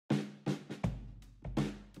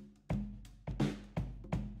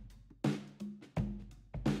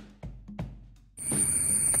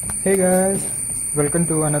Hey guys, welcome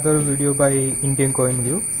to another video by Indian Coin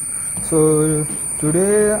View. So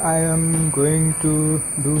today I am going to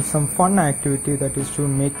do some fun activity, that is to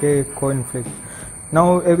make a coin flip.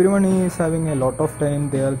 Now everyone is having a lot of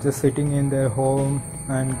time, they are just sitting in their home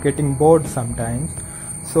and getting bored sometimes.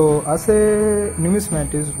 So as a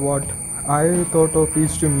numismatist, what I thought of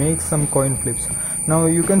is to make some coin flips. Now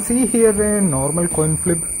you can see here a normal coin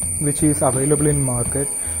flip which is available in market.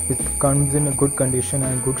 It comes in a good condition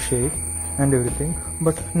and good shape and everything,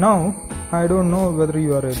 but now I don't know whether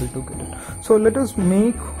you are able to get it. So let us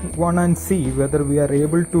make one and see whether we are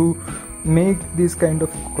able to make this kind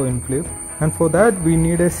of coin flip. And for that we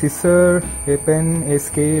need a scissor, a pen, a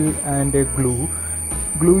scale and a glue.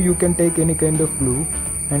 You can take any kind of glue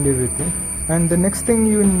and everything. And the next thing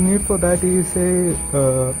you need for that is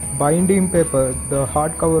a binding paper, the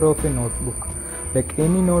hard cover of a notebook. Like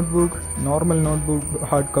any notebook, normal notebook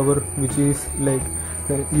hardcover, which is like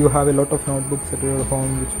you have a lot of notebooks at your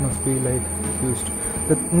home which must be like used.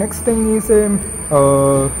 The next thing is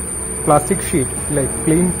a plastic sheet, like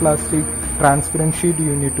clean plastic transparent sheet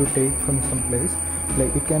you need to take from some place.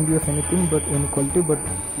 Like it can be of anything but any quality, but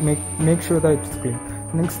make sure that it's clean.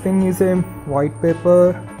 Next thing is a white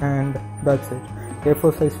paper, and that's it.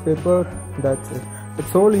 A4 size paper, that's it.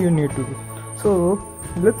 That's all you need to do. So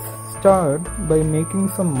let's start by making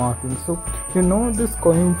some markings. So you know this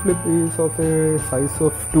coin flip is of a size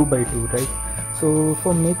of 2 by 2, right? So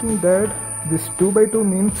for making that, this 2 by 2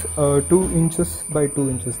 means 2 inches by 2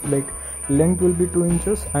 inches, like length will be 2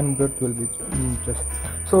 inches and breadth will be 2 inches.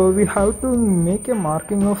 So we have to make a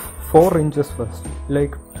marking of 4 inches first,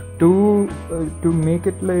 like to make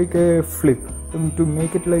it like a flip. To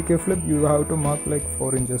make it like a flip, you have to mark like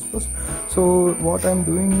 4 inches first. So what I'm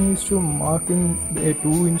doing is to marking a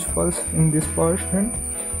 2 inch first in this portion,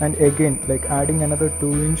 and again like adding another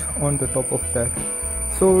 2 inch on the top of that.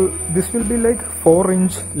 So this will be like 4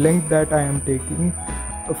 inch length that I am taking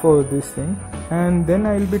for this thing, and then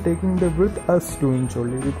I will be taking the width as 2 inch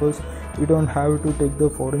only, because you don't have to take the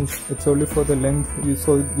 4 inch, it's only for the length,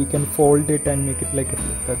 so we can fold it and make it like a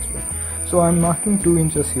flip. That's why. So I'm marking 2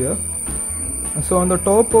 inches here. So on the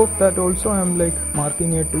top of that also I am like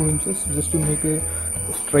marking a 2 inches just to make a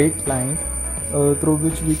straight line through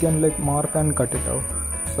which we can like mark and cut it out.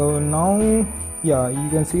 So now, yeah, you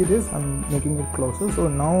can see this, I'm making it closer. So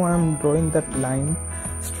now I'm drawing that line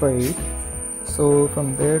straight. So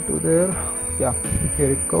from there to there, yeah,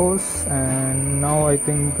 here it goes, and now I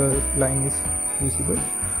think the line is visible.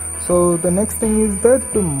 So the next thing is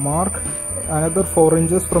that to mark another 4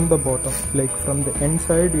 inches from the bottom, like from the end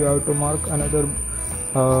side you have to mark another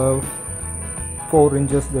 4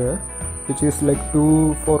 inches there, which is like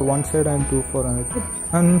 2 for one side and 2 for another,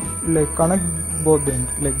 and like connect both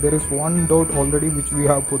ends. Like there is one dot already which we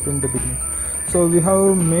have put in the beginning. So we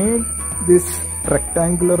have made this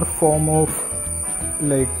rectangular form of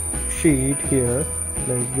like sheet here,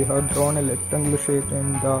 like we have drawn a rectangular shape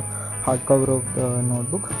in the hardcover of the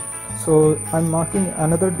notebook. So I'm marking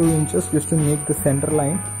another 2 inches just to make the center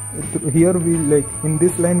line. Here we like in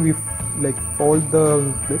this line we like fold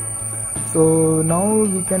the flip. So now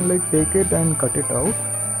we can like take it and cut it out.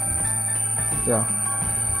 Yeah.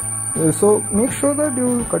 So make sure that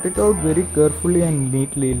you cut it out very carefully and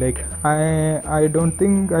neatly. Like I don't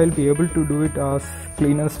think I'll be able to do it as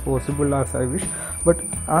clean as possible as I wish, but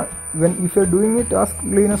if you're doing it as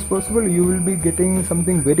clean as possible, you will be getting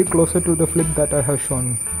something very closer to the flip that I have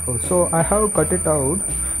shown before. So I have cut it out.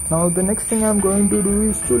 Now the next thing I'm going to do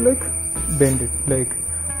is to like bend it,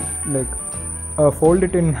 like fold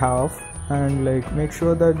it in half, and like make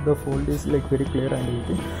sure that the fold is like very clear and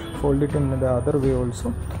everything. Fold it in the other way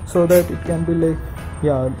also, so that it can be like,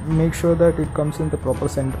 yeah, make sure that it comes in the proper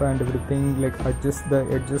center and everything, like adjust the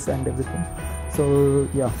edges and everything. So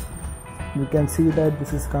yeah, you can see that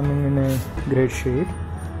this is coming in a great shape.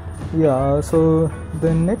 Yeah, so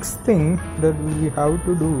the next thing that we have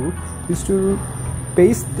to do is to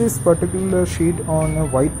paste this particular sheet on a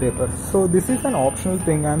white paper. So this is an optional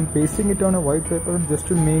thing, I'm pasting it on a white paper just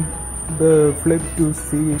to make the flip to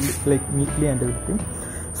see like neatly and everything.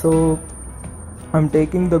 So I'm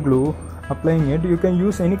taking the glue, applying it. You can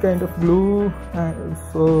use any kind of glue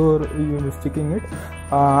for sticking it.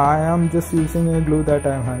 I am just using a glue that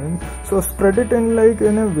I am having. So spread it in like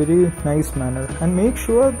in a very nice manner, and make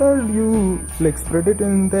sure that you like spread it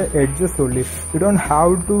in the edges only. You don't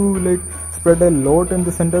have to like spread a lot in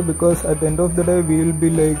the center, because at the end of the day we will be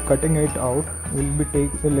like cutting it out. We will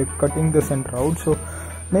be cutting the center out. So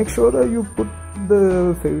make sure that you put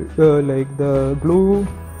the like the glue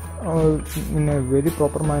in a very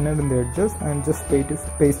proper manner in the edges, and just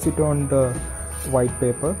paste it on the white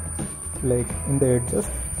paper like in the edges.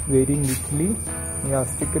 very neatly. Yeah,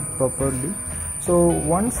 stick it properly. So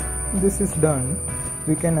once this is done,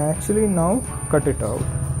 we can actually now cut it out.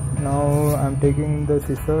 Now I'm taking the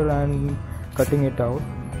scissor and cutting it out.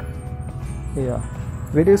 Yeah,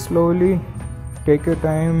 very slowly, take your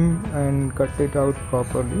time and cut it out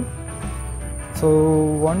properly. So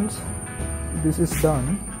once this is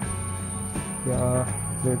done, yeah,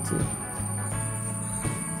 let's see.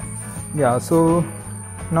 Yeah, so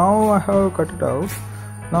now I have cut it out.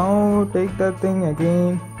 Now take that thing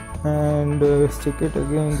again and stick it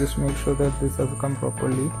again. Just make sure that this has come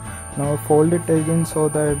properly. Now fold it again so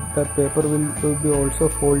that that paper will be also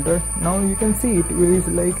folded. Now you can see it is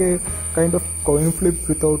like a kind of coin flip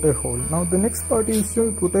without a hole. Now the next part is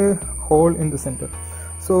to put a hole in the center.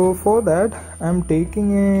 So for that I'm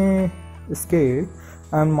taking a scale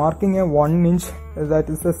and marking a 1 inch, that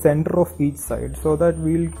is the center of each side, so that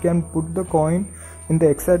we can put the coin in the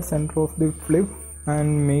exact center of the flip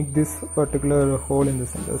and make this particular hole in the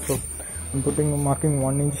center. So I'm marking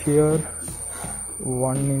 1 inch here,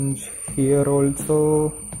 1 inch here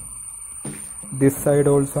also. This side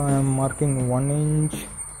also I am marking 1 inch.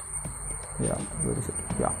 Yeah, where is it?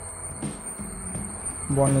 Yeah,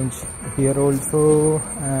 1 inch here also,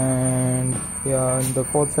 and yeah, in the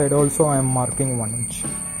fourth side also I am marking 1 inch.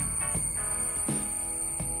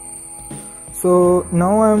 So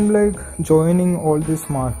now I am like joining all these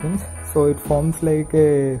markings, so it forms like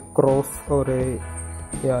a cross, or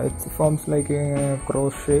it forms like a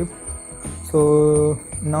cross shape. So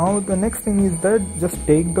now the next thing is that just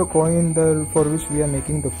take the coin for which we are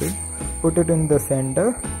making the flip, put it in the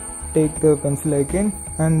center, take the pencil again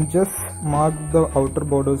and just mark the outer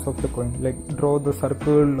borders of the coin, like draw the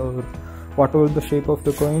circle or whatever the shape of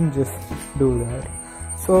the coin, just do that.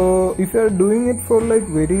 So if you are doing it for like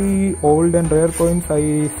very old and rare coins,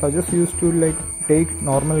 I suggest you to like take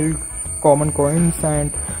normal common coins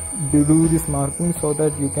and do this marking so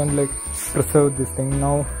that you can like preserve this thing.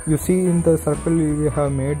 Now you see in the circle we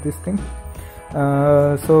have made this thing.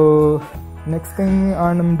 So next thing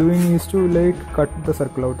I'm doing is to like cut the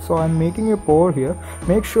circle out. So I'm making a pore here.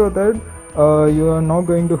 Make sure that you are not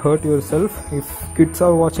going to hurt yourself. If kids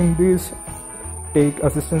are watching this, take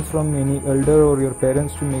assistance from any elder or your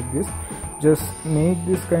parents to make this. Just make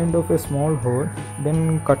this kind of a small hole,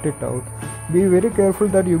 then cut it out. Be very careful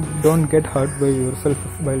that you don't get hurt by yourself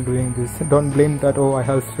while doing this. Don't blame that, oh, I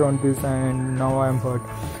have thrown this and now I am hurt.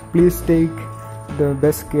 Please take the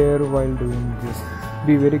best care while doing this.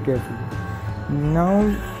 Be very careful. Now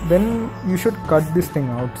then you should cut this thing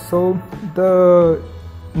out. So the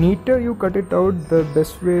neater you cut it out, the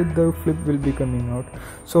best way the flip will be coming out.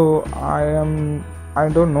 So I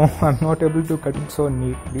don't know, I'm not able to cut it so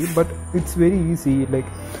neatly, but it's very easy. Like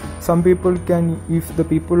some people can, if the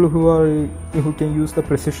people who can use the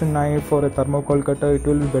precision knife or a thermocol cutter, it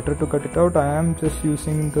will be better to cut it out. I am just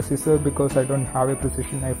using the scissor because I don't have a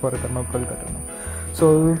precision knife or a thermocol cutter now.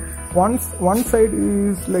 So once one side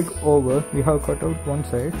is like over, we have cut out one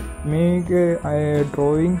side, make a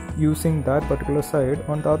drawing using that particular side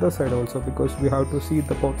on the other side also, because we have to see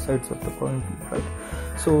the both sides of the coin, right?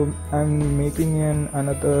 So I'm making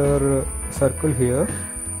another circle here.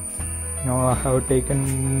 Now I have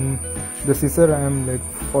taken the scissor, I am like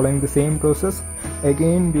following the same process.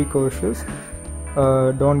 Again, be cautious,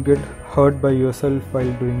 don't get hurt by yourself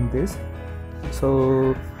while doing this.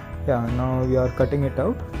 So yeah, now we are cutting it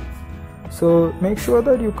out. So make sure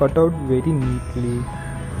that you cut out very neatly,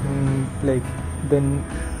 like then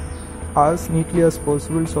as neatly as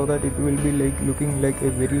possible, so that it will be like looking like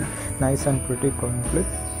a very nice and pretty coin flip.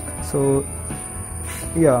 So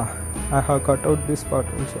yeah, I have cut out this part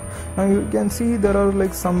also. Now you can see there are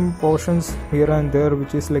like some portions here and there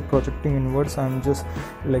which is like projecting inwards. I'm just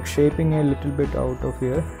like shaping a little bit out of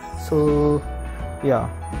here. So yeah,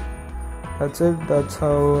 that's it. That's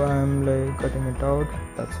how I'm like cutting it out.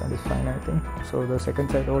 That side is fine, I think. So the second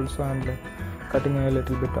side also I'm like cutting a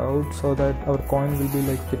little bit out so that our coin will be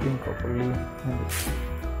like fitting properly.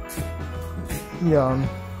 Yeah,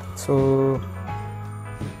 so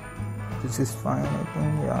this is fine, I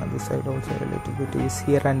think. Yeah, this side also a little bit is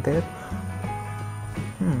here and there.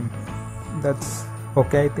 That's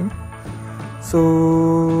okay, I think.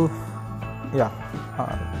 So yeah,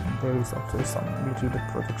 there is also some little bit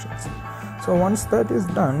projections. So once that is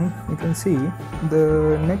done, you can see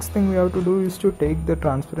the next thing we have to do is to take the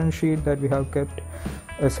transparent sheet that we have kept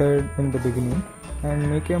aside in the beginning and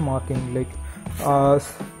make a marking like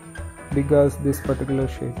as big as this particular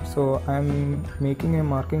shape. So I'm making a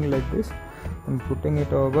marking like this. I'm putting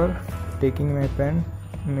it over, taking my pen,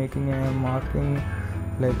 making a marking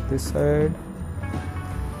like this side,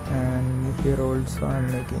 and here also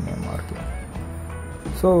I'm making a marking.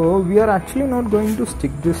 So we are actually not going to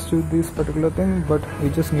stick this to this particular thing, but we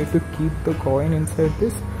just need to keep the coin inside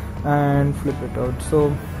this and flip it out.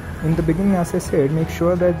 So in the beginning, as I said, make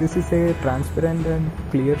sure that this is a transparent and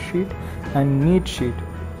clear sheet and neat sheet.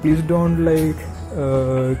 Please don't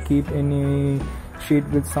keep any sheet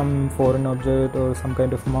with some foreign object or some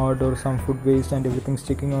kind of mud or some food waste and everything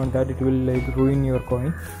sticking on that. It will ruin your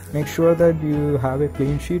coin. Make sure that you have a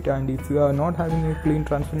clean sheet, and if you are not having a clean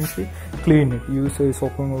transparent sheet, clean it. Use a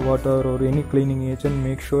soap and water or any cleaning agent.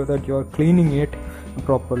 Make sure that you are cleaning it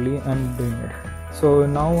properly and doing it. So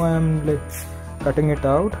now I am cutting it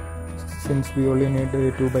out, since we only need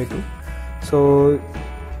a 2x2. So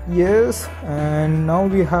yes, and now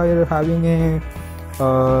we are having a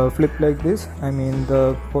flip like this, I mean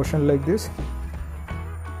the portion like this.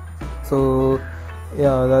 So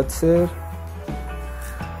yeah, that's it.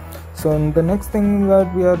 So the next thing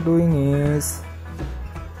that we are doing is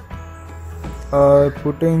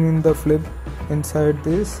putting in the flip inside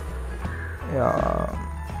this.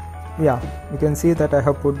 Yeah, you can see that I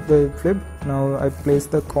have put the flip. Now I place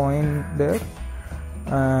the coin there,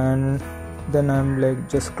 and then I'm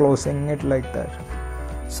just closing it like that.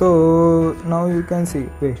 So now you can see,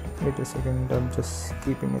 wait a second, I'm just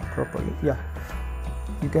keeping it properly. Yeah,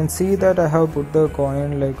 you can see that I have put the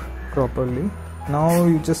coin properly. Now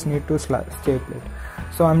you just need to staple it.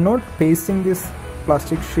 So I'm not pasting this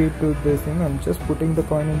plastic sheet to this thing, I'm just putting the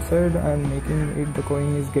coin inside and making it, the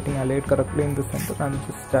coin is getting allied correctly in the center. I'm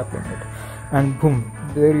just stapling it, and boom,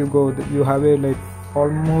 there you go. You have a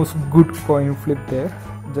almost good coin flip there.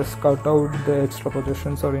 Just cut out the extra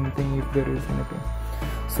projections or anything if there is anything.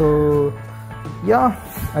 So yeah,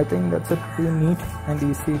 I think that's a pretty neat and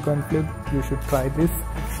easy coin flip. You should try this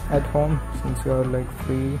at home, since you are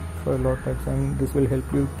free for a lot of time. This will help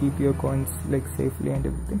you keep your coins safely and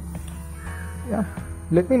everything. Yeah,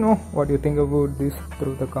 let me know what you think about this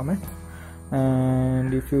through the comments.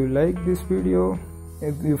 And if you like this video,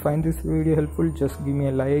 if you find this video helpful, just give me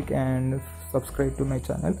a like and subscribe to my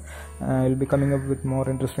channel. I'll be coming up with more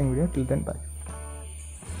interesting videos. Till then,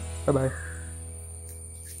 bye bye.